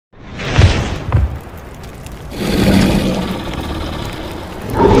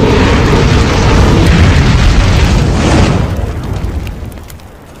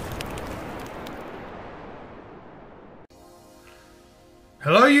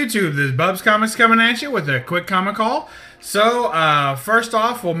YouTube, this is Bub's Comics coming at you with a quick comic haul. So, first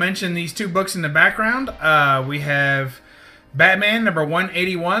off, we'll mention these two books in the background. We have Batman number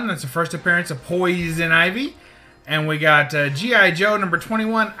 181. That's the first appearance of Poison Ivy. And we got G.I. Joe number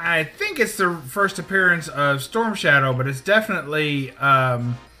 21. I think it's the first appearance of Storm Shadow, but it's definitely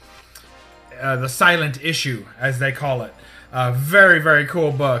the silent issue, as they call it. Very, very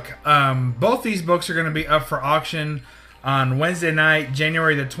cool book. Both these books are going to be up for auction on Wednesday night,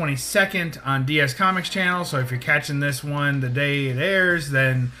 January the 22nd on DS Comics channel. So if you're catching this one the day it airs,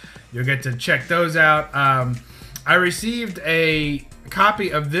 then you'll get to check those out. I received a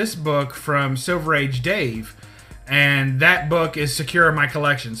copy of this book from Silver Age Dave, and that book is secure in my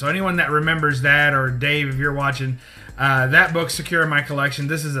collection. So anyone that remembers that, or Dave, if you're watching, that book's secure in my collection.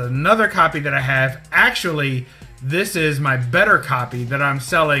 This is another copy that I have. Actually, this is my better copy that I'm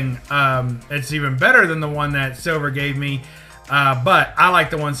selling. It's even better than the one that Silver gave me, but I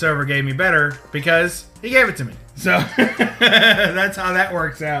like the one Silver gave me better because he gave it to me. So that's how that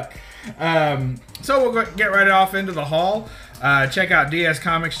works out. So we'll get right off into the haul. Check out DS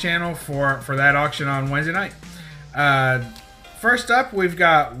Comics channel for that auction on Wednesday night. First up, we've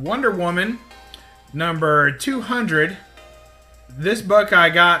got Wonder Woman number 200. This book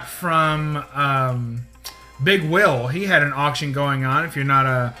I got from Big Will. He had an auction going on. If you're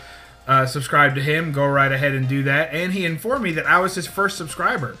not subscribed to him, go right ahead and do that. And he informed me that I was his first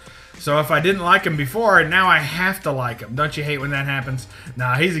subscriber. So if I didn't like him before, now I have to like him. Don't you hate when that happens?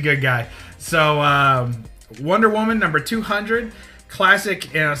 Nah, he's a good guy. So Wonder Woman number 200. Classic,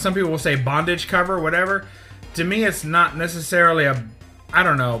 some people will say bondage cover, whatever. To me, it's not necessarily I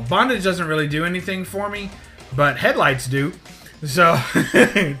don't know. Bondage doesn't really do anything for me, but headlights do. So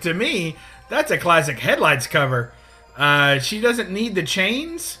to me, that's a classic headlights cover. She doesn't need the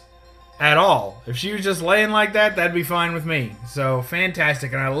chains at all. If she was just laying like that, that'd be fine with me. So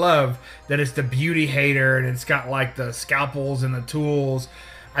fantastic. And I love that it's the beauty hater and it's got like the scalpels and the tools.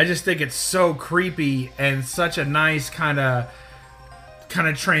 I just think it's so creepy and such a nice kind of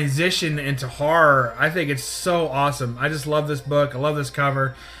transition into horror. I think it's so awesome. I just love this book. I love this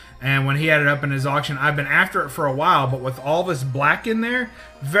cover. And when he had it up in his auction, I've been after it for a while, but with all this black in there,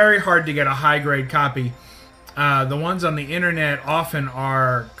 very hard to get a high-grade copy. The ones on the internet often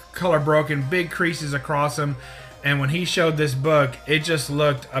are color broken, big creases across them. And when he showed this book, it just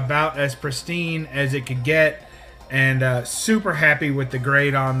looked about as pristine as it could get. And super happy with the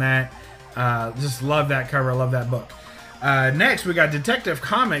grade on that. Just love that cover. Love that book. Next, we got Detective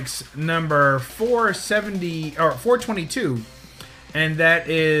Comics number 422. And that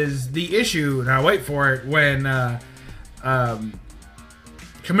is the issue, now wait for it, when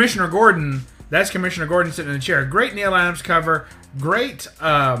Commissioner Gordon, that's Commissioner Gordon sitting in the chair. Great Neil Adams cover, great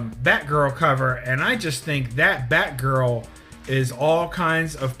Batgirl cover, and I just think that Batgirl is all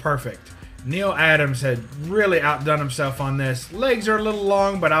kinds of perfect. Neil Adams had really outdone himself on this. Legs are a little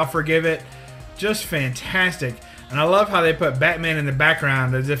long, but I'll forgive it. Just fantastic. And I love how they put Batman in the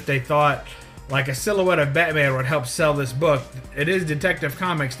background as if they thought like a silhouette of Batman would help sell this book. It is Detective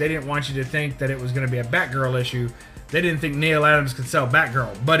Comics. They didn't want you to think that it was going to be a Batgirl issue. They didn't think Neil Adams could sell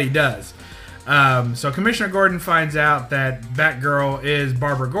Batgirl, but he does. So Commissioner Gordon finds out that Batgirl is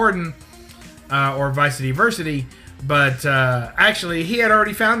Barbara Gordon, or Vice Diversity, but actually he had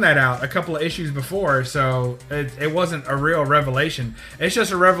already found that out a couple of issues before, so it wasn't a real revelation. It's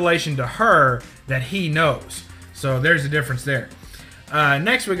just a revelation to her that he knows. So there's a difference there.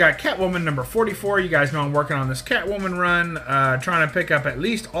 Next, we got Catwoman number 44. You guys know I'm working on this Catwoman run, trying to pick up at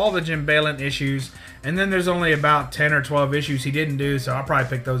least all the Jim Balent issues. And then there's only about 10 or 12 issues he didn't do, so I'll probably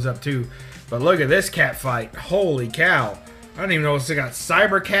pick those up too. But look at this cat fight. Holy cow. I don't even know if it's got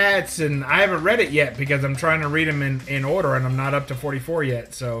Cyber Cats, and I haven't read it yet because I'm trying to read them in order, and I'm not up to 44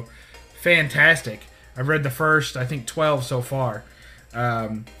 yet. So, fantastic. I've read the first, I think, 12 so far.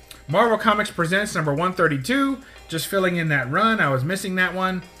 Marvel Comics Presents number 132. Just filling in that run. I was missing that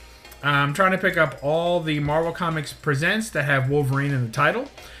one. I'm trying to pick up all the Marvel Comics Presents that have Wolverine in the title.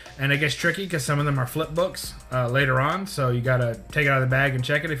 And it gets tricky because some of them are flip books later on. So you got to take it out of the bag and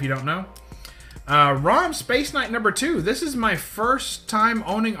check it if you don't know. ROM Space Knight number 2. This is my first time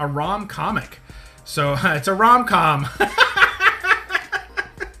owning a ROM comic. So it's a rom-com.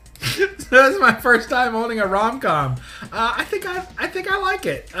 This is my first time owning a rom-com. I think I like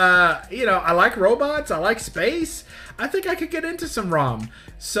it. I like robots. I like space. I think I could get into some rom.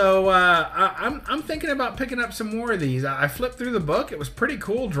 So I'm thinking about picking up some more of these. I flipped through the book. It was pretty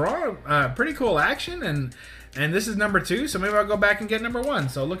cool pretty cool action, and this is number 2. So maybe I'll go back and get number 1.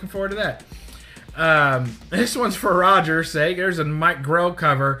 So looking forward to that. This one's for Roger's sake. There's a Mike Grell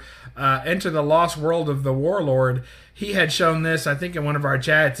cover. Enter the Lost World of the Warlord. he had shown this, I think, in one of our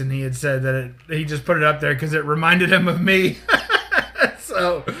chats, and he had said that he just put it up there because it reminded him of me.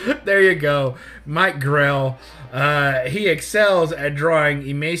 So there you go, Mike Grell. He excels at drawing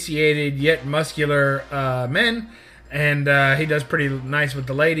emaciated yet muscular men, and he does pretty nice with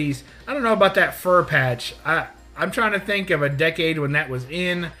the ladies. I don't know about that fur patch. I'm trying to think of a decade when that was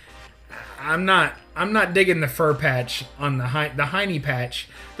in. I'm not digging the fur patch on the hiney patch.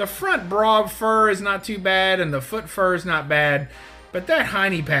 The front broad fur is not too bad, and the foot fur is not bad, but that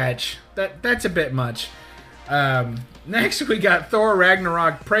hiney patch, that's a bit much. Next, we got Thor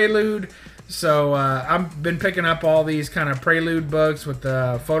Ragnarok Prelude. So I've been picking up all these kind of Prelude books with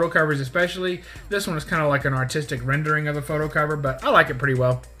the photo covers especially. This one is kind of like an artistic rendering of the photo cover, but I like it pretty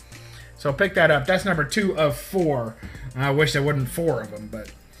well. So pick that up. That's number 2 of 4. I wish there wasn't 4 of them,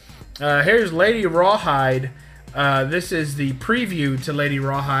 but here's Lady Rawhide. This is the preview to Lady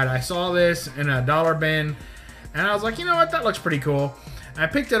Rawhide. I saw this in a dollar bin, and I was like, you know what, that looks pretty cool. I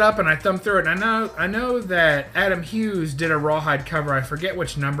picked it up and I thumbed through it, and I know that Adam Hughes did a Rawhide cover. I forget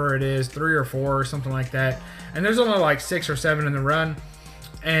which number it is, 3 or 4 or something like that. And there's only like 6 or 7 in the run,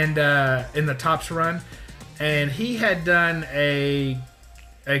 and in the Topps run. And he had done a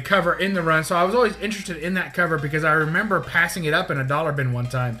cover in the run, so I was always interested in that cover because I remember passing it up in a dollar bin one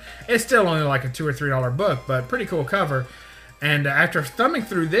time. It's still only like a $2 or $3 book, but pretty cool cover. And after thumbing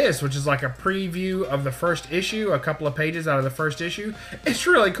through this, which is like a preview of the first issue, a couple of pages out of the first issue, it's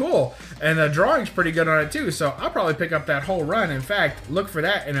really cool. And the drawing's pretty good on it too, so I'll probably pick up that whole run. In fact, look for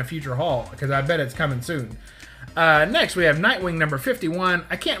that in a future haul, because I bet it's coming soon. Next, we have Nightwing number 51.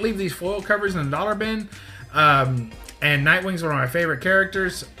 I can't leave these foil covers in the dollar bin. And Nightwing's one of my favorite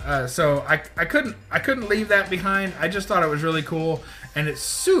characters, so I couldn't leave that behind. I just thought it was really cool. And it's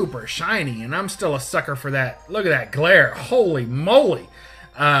super shiny, and I'm still a sucker for that. Look at that glare. Holy moly.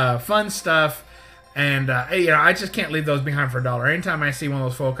 Fun stuff. And, you know, I just can't leave those behind for $1. Anytime I see one of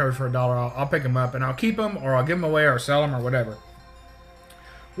those full covers for $1, I'll pick them up, and I'll keep them, or I'll give them away, or sell them, or whatever.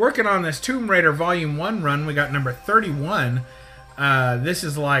 Working on this Tomb Raider Volume 1 run, we got number 31. This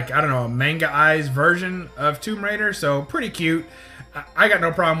is like, I don't know, a manga-ized version of Tomb Raider, so pretty cute. I got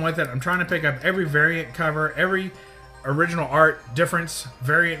no problem with it. I'm trying to pick up every variant cover, every original art difference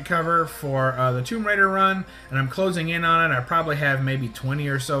variant cover for the Tomb Raider run, and I'm closing in on it. I probably have maybe 20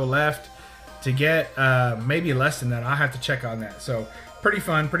 or so left to get, maybe less than that. I'll have to check on that. So pretty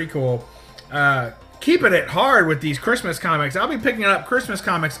fun, pretty cool. Keeping it hard with these Christmas comics. I'll be picking up Christmas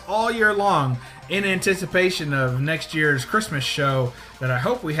comics all year long in anticipation of next year's Christmas show that I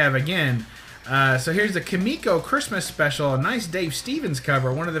hope we have again. So here's the Kimiko Christmas special, a nice Dave Stevens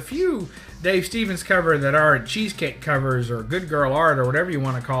cover, one of the few Dave Stevens cover that are cheesecake covers or good girl art or whatever you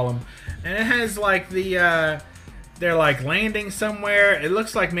want to call them. And it has like the, they're like landing somewhere. It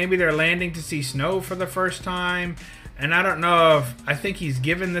looks like maybe they're landing to see snow for the first time. And I don't know if, I think he's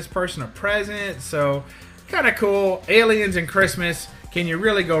given this person a present, so kind of cool. Aliens and Christmas, can you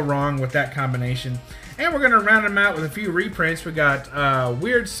really go wrong with that combination? And we're going to round them out with a few reprints. We got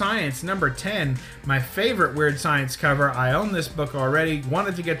Weird Science number 10, my favorite Weird Science cover. I own this book already,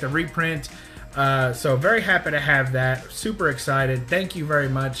 wanted to get the reprint, so very happy to have that. Super excited. Thank you very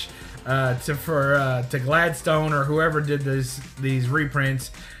much to Gladstone or whoever did these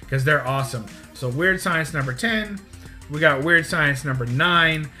reprints, because they're awesome. So Weird Science number 10. We got Weird Science number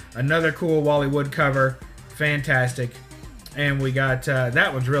 9, another cool Wally Wood cover, fantastic. And we got,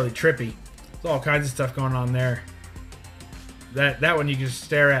 that one's really trippy. There's all kinds of stuff going on there. That one you can just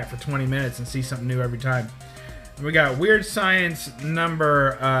stare at for 20 minutes and see something new every time. And we got Weird Science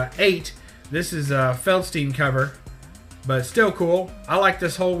number 8. This is a Feldstein cover, but still cool. I like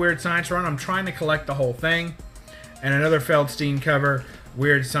this whole Weird Science run. I'm trying to collect the whole thing. And another Feldstein cover,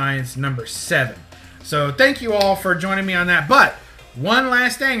 Weird Science number 7. So thank you all for joining me on that. But one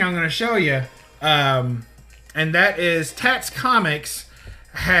last thing I'm going to show you, and that is Tats Comics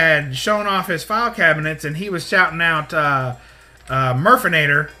had shown off his file cabinets, and he was shouting out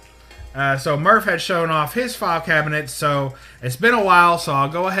Murfinator. So Murph had shown off his file cabinets, so it's been a while, so I'll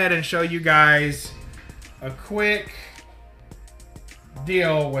go ahead and show you guys a quick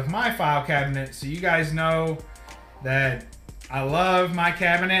deal with my file cabinet so you guys know that I love my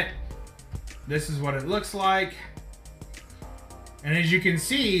cabinet. This is what it looks like. And as you can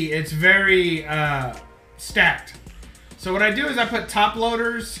see, it's very stacked. So what I do is I put top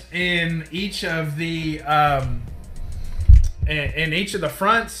loaders in each of the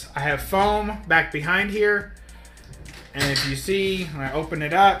fronts. I have foam back behind here. And if you see, when I open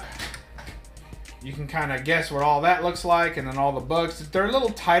it up, you can kind of guess what all that looks like, and then all the books. They're a little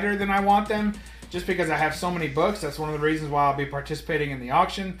tighter than I want them, just because I have so many books. That's one of the reasons why I'll be participating in the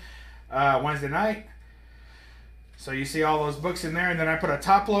auction Wednesday night. So you see all those books in there, and then I put a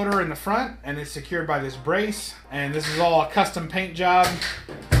top loader in the front, and it's secured by this brace. And this is all a custom paint job.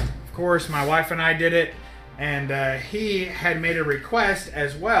 Of course, my wife and I did it, and he had made a request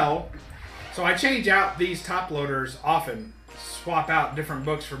as well. So I change out these top loaders often, swap out different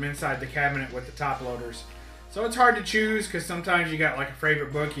books from inside the cabinet with the top loaders. So it's hard to choose because sometimes you got like a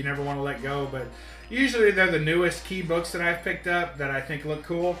favorite book you never want to let go, but usually they're the newest key books that I've picked up that I think look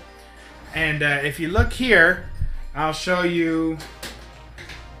cool. And if you look here, I'll show you,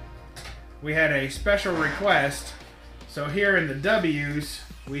 we had a special request. So here in the W's,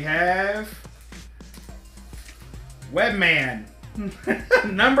 we have Webman,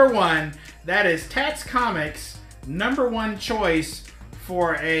 #1. That is Tats Comics' #1 choice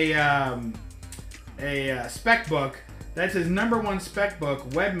for a spec book. That's his #1 spec book,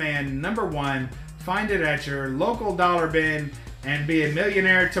 Webman #1. Find it at your local dollar bin and be a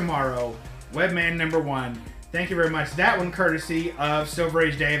millionaire tomorrow. Webman #1. Thank you very much. That one courtesy of Silver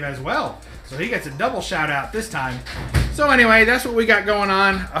Age Dave as well. So he gets a double shout out this time. So anyway, that's what we got going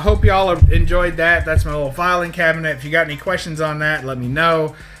on. I hope y'all enjoyed that. That's my little filing cabinet. If you got any questions on that, let me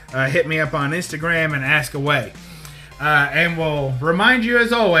know. Hit me up on Instagram and ask away. And we'll remind you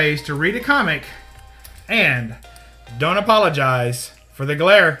as always to read a comic and don't apologize for the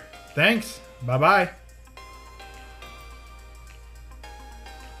glare. Thanks. Bye-bye.